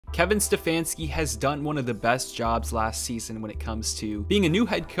Kevin Stefanski has done one of the best jobs last season when it comes to being a new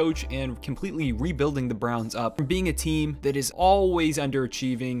head coach and completely rebuilding the Browns up from being a team that is always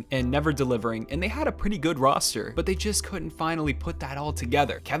underachieving and never delivering, and they had a pretty good roster, but they just couldn't finally put that all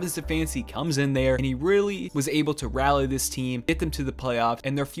together. Kevin Stefanski comes in there and he really was able to rally this team, get them to the playoffs,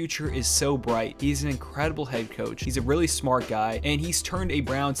 and their future is so bright. He's an incredible head coach. He's a really smart guy, and he's turned a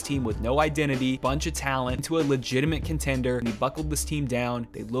Browns team with no identity, bunch of talent, into a legitimate contender, and he buckled this team down.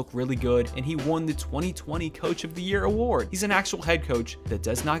 They look really good, and he won the 2020 Coach of the Year award. He's an actual head coach that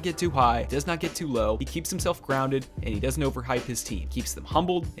does not get too high, does not get too low. He keeps himself grounded, and he doesn't overhype his team. Keeps them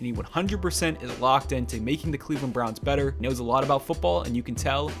humbled, and he 100% is locked into making the Cleveland Browns better. He knows a lot about football, and you can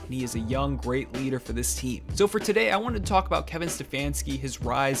tell, and he is a young, great leader for this team. So for today, I wanted to talk about Kevin Stefanski, his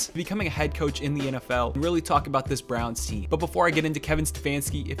rise to becoming a head coach in the NFL, and really talk about this Browns team. But before I get into Kevin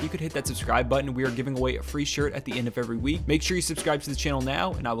Stefanski, if you could hit that subscribe button, we are giving away a free shirt at the end of every week. Make sure you subscribe to the channel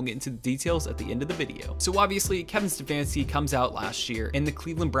now, and I will get into the details at the end of the video. So obviously, Kevin Stefanski comes out last year, and the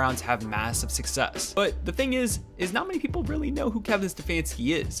Cleveland Browns have massive success. But the thing is not many people really know who Kevin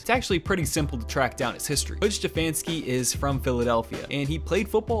Stefanski is. It's actually pretty simple to track down his history. Coach Stefanski is from Philadelphia, and he played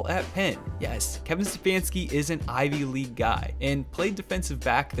football at Penn. Yes, Kevin Stefanski is an Ivy League guy, and played defensive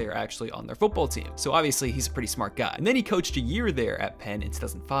back there actually on their football team. So obviously, he's a pretty smart guy. And then he coached a year there at Penn in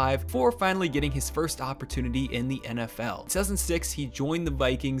 2005 before finally getting his first opportunity in the NFL. In 2006, he joined the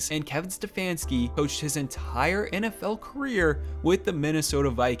Vikings, and Kevin Stefanski coached his entire NFL career with the Minnesota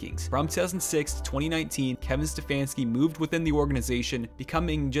Vikings. From 2006 to 2019, Kevin Stefanski moved within the organization,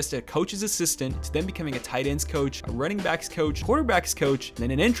 becoming just a coach's assistant, to then becoming a tight ends coach, a running backs coach, quarterbacks coach,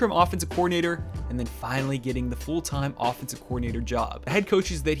 then an interim offensive coordinator, and then finally getting the full-time offensive coordinator job. The head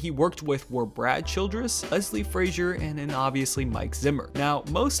coaches that he worked with were Brad Childress, Leslie Frazier, and then obviously Mike Zimmer. Now,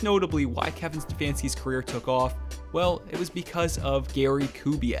 most notably, why Kevin Stefanski's career took off, well, it was because of Gary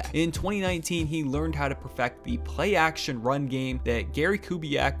Kubiak. In 2019, he learned how to perfect the play-action run game that Gary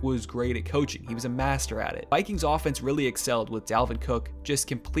Kubiak was great at coaching. He was a master at it. Vikings offense really excelled with Dalvin Cook just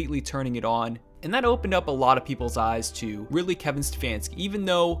completely turning it on. And that opened up a lot of people's eyes to really Kevin Stefanski. Even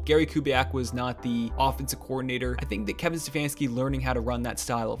though Gary Kubiak was not the offensive coordinator, I think that Kevin Stefanski learning how to run that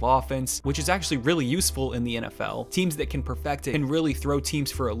style of offense, which is actually really useful in the NFL, teams that can perfect it can really throw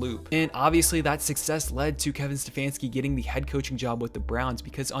teams for a loop. And obviously that success led to Kevin Stefanski getting the head coaching job with the Browns,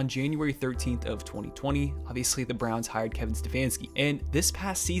 because on January 13th of 2020, obviously the Browns hired Kevin Stefanski. And this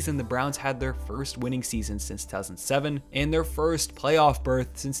past season, the Browns had their first winning season since 2007 and their first playoff berth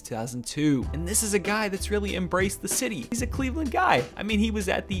since 2002. And this is a guy that's really embraced the city. He's a Cleveland guy. I mean, he was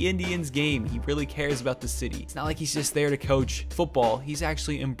at the Indians game. He really cares about the city. It's not like he's just there to coach football. He's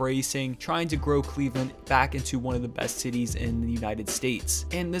actually embracing, trying to grow Cleveland back into one of the best cities in the United States.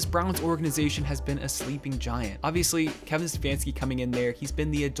 And this Browns organization has been a sleeping giant. Obviously, Kevin Stefanski coming in there, he's been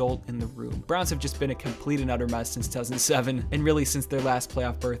the adult in the room. Browns have just been a complete and utter mess since 2007, and really since their last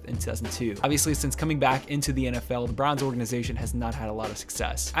playoff berth in 2002. Obviously, since coming back into the NFL, the Browns organization has not had a lot of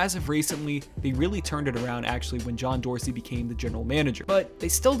success. As of recently, they really turned it around actually when John Dorsey became the general manager, but they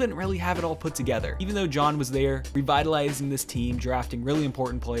still didn't really have it all put together. Even though John was there, revitalizing this team, drafting really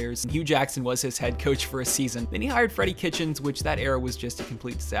important players, and Hugh Jackson was his head coach for a season. Then he hired Freddie Kitchens, which that era was just a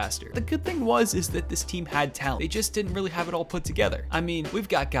complete disaster. The good thing is that this team had talent. They just didn't really have it all put together. I mean, we've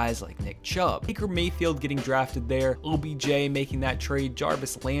got guys like Nick Chubb, Baker Mayfield getting drafted there, OBJ making that trade,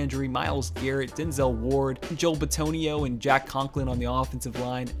 Jarvis Landry, Myles Garrett, Denzel Ward, Joel Bitonio, and Jack Conklin on the offensive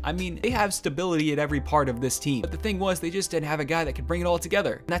line. I mean, they have stability at every part of this team. But the thing was, they just didn't have a guy that could bring it all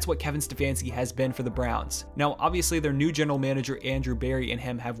together. And that's what Kevin Stefanski has been for the Browns. Now, obviously, their new general manager, Andrew Berry, and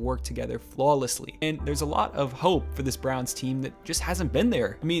him have worked together flawlessly. And there's a lot of hope for this Browns team that just hasn't been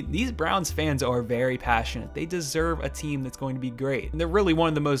there. I mean, these Browns fans are very passionate. They deserve a team that's going to be great. And they're really one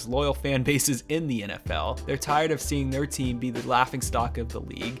of the most loyal fan bases in the NFL. They're tired of seeing their team be the laughingstock of the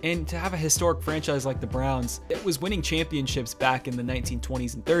league. And to have a historic franchise like the Browns that was winning championships back in the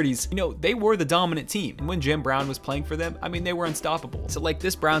 1920s and 30s, you know, they were the dominant team. And when Jim Brown was playing for them, I mean, they were unstoppable. So like,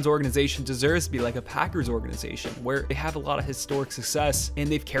 this Browns organization deserves to be like a Packers organization where they have a lot of historic success and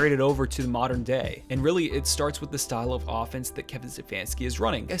they've carried it over to the modern day. And really, it starts with the style of offense that Kevin Stefanski is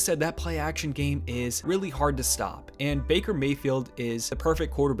running. Like I said, that play action game is really hard to stop, and Baker Mayfield is the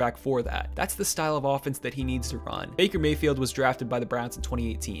perfect quarterback for that. That's the style of offense that he needs to run. Baker Mayfield was drafted by the Browns in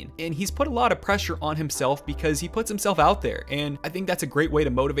 2018, and he's put a lot of pressure on himself because he puts himself out there, and I think that's a great way to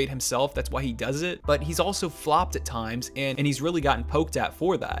motivate himself. That's respect why he does it, but he's also flopped at times, and he's really gotten poked at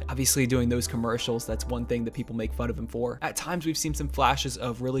for that. Obviously, doing those commercials, that's one thing that people make fun of him for. At times, we've seen some flashes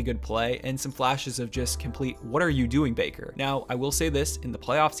of really good play and some flashes of just complete, what are you doing, Baker? Now, I will say this, in the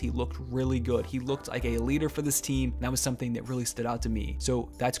playoffs, he looked really good. He looked like a leader for this team, and that was something that really stood out to me. So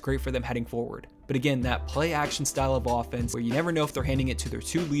that's great for them heading forward. But again, that play action style of offense where you never know if they're handing it to their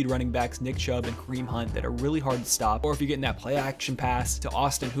two lead running backs, Nick Chubb and Kareem Hunt, that are really hard to stop, or if you're getting that play action pass to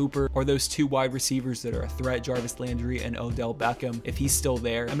Austin Hooper, or those two wide receivers that are a threat, Jarvis Landry and Odell Beckham, if he's still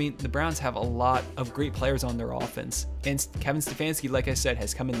there. I mean, the Browns have a lot of great players on their offense, and Kevin Stefanski, like I said,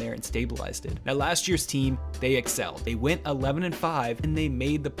 has come in there and stabilized it. Now, last year's team, they excelled. They went 11-5 and they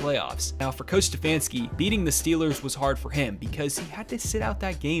made the playoffs. Now, for Coach Stefanski, beating the Steelers was hard for him because he had to sit out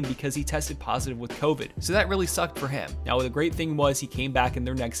that game because he tested positive with COVID. So that really sucked for him. Now, the great thing was he came back in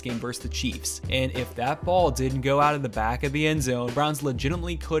their next game versus the Chiefs. And if that ball didn't go out of the back of the end zone, the Browns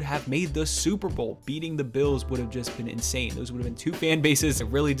legitimately could have made the Super Bowl. Beating the Bills would have just been insane. Those would have been two fan bases that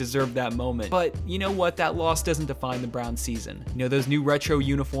really deserved that moment. But you know what? That loss doesn't define the Browns season. You know, those new retro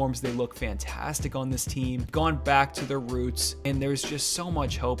uniforms, they look fantastic on this team, gone back to their roots, and there's just so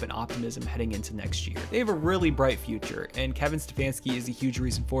much hope and optimism heading into next year. They have a really bright future, and Kevin Stefanski is a huge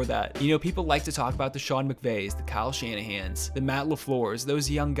reason for that. You know, people like to talk about the Sean McVays, the Kyle Shanahans, the Matt LaFleurs, those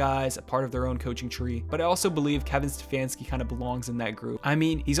young guys, a part of their own coaching tree. But I also believe Kevin Stefanski kind of belongs in that group. I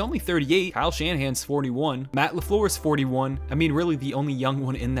mean, he's only 38, Kyle Shanahan's 41, Matt LaFleur's 41. I mean, really the only young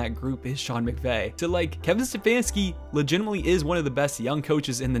one in that group is Sean McVay. So like, Kevin Stefanski legitimately is one of the best young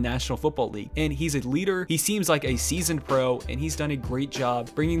coaches in the National Football League. And he's a leader. He seems like a seasoned pro, and he's done a great job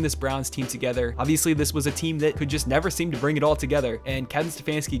bringing this Browns team together. Obviously, this was a team that could just never seem to bring it all together. And Kevin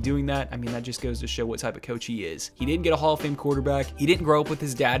Stefanski doing that, I mean, that just goes to show what type of coach he is. He didn't get a Hall of Fame quarterback. He didn't grow up with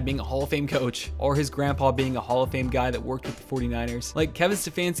his dad being a Hall of Fame coach or his grandpa being a Hall of Fame guy that worked with the 49ers. Like, Kevin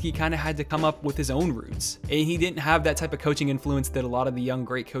Stefanski kind of had to come up with his own roots, and he didn't have that type of coaching influence that a lot of the young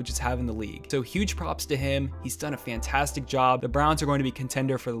great coaches have in the league. So huge props to him. He's done a fantastic job. The Browns are going to be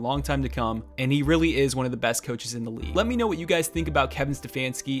contender for the long time to come, and he really is one of the best coaches in the league. Let me know what you guys think about Kevin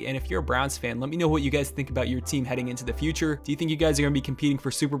Stefanski, and if you're a Browns fan, let me know what you guys think about your team heading into the future. Do you think you guys are going to be competing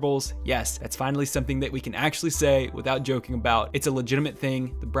for Super Bowls? Yes, that's finally something that we can actually say without joking about. It's a legitimate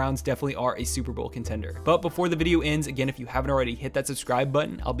thing. The Browns definitely are a Super Bowl contender. But before the video ends, again, if you haven't already, hit that subscribe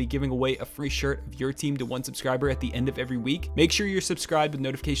button. I'll be giving away a free shirt of your team to one subscriber at the end of every week. Make sure you're subscribed with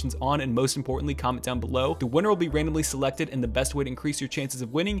notifications on, and most importantly, comment down below. The winner will be randomly selected, and the best way to increase your chances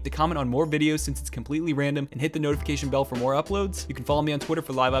of winning, to comment on more videos since it's completely random, and hit the notification bell for more uploads. You can follow me on Twitter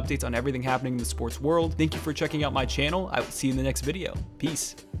for live updates on everything happening in the sports world. Thank you for checking out my channel. I will see you in the next video.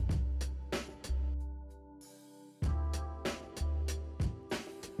 Peace.